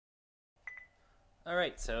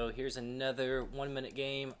Alright, so here's another 1 minute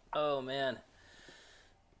game. Oh man,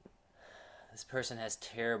 this person has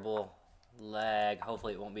terrible lag.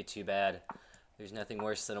 Hopefully, it won't be too bad. There's nothing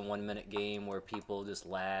worse than a 1 minute game where people just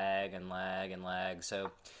lag and lag and lag.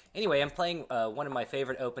 So, anyway, I'm playing one of my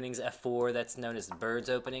favorite openings, F4, that's known as the Birds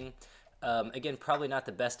opening. Again, probably not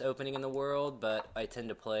the best opening in the world, but I tend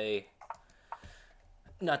to play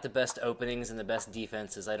not the best openings and the best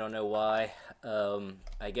defenses. I don't know why.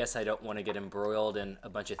 I guess I don't want to get embroiled in a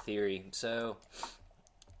bunch of theory. So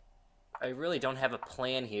I really don't have a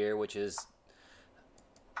plan here, which is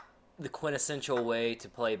the quintessential way to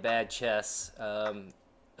play bad chess.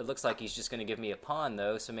 It looks like he's just going to give me a pawn,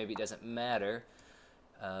 though, so maybe it doesn't matter.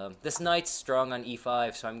 This knight's strong on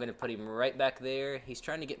e5, so I'm going to put him right back there. He's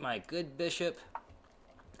trying to get my good bishop.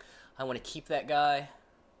 I want to keep that guy.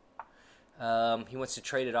 He wants to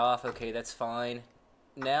trade it off. Okay, that's fine.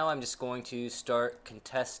 Now I'm just going to start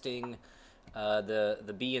contesting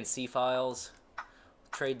the B and C files.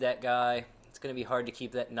 Trade that guy. It's going to be hard to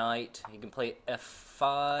keep that knight. He can play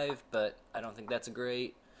F5, but I don't think that's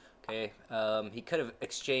great. Okay, he could have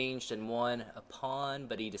exchanged and won a pawn,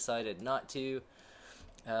 but he decided not to.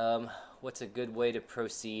 What's a good way to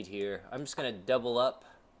proceed here? I'm just going to double up.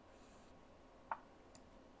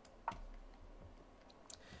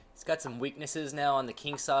 He's got some weaknesses now on the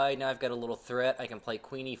king side. Now I've got a little threat. I can play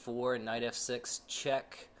queen e4 and knight f6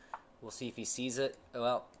 check. We'll see if he sees it. Oh,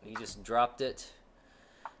 well, he just dropped it.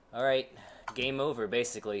 All right, game over,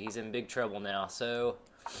 basically. He's in big trouble now. So,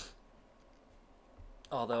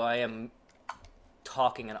 although I am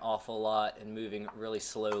talking an awful lot and moving really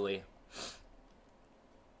slowly.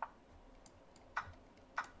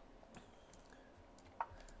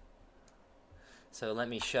 So let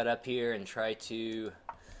me shut up here and try to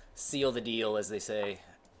seal the deal, as they say.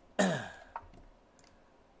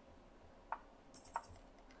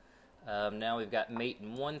 Now we've got mate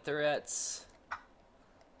and one threats.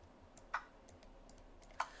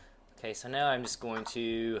 Okay, so now I'm just going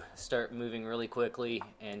to start moving really quickly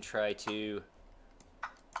and try to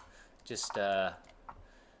just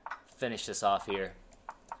finish this off here.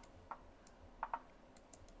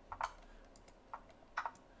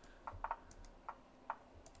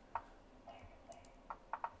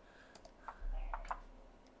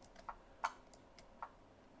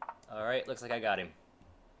 Alright, looks like I got him.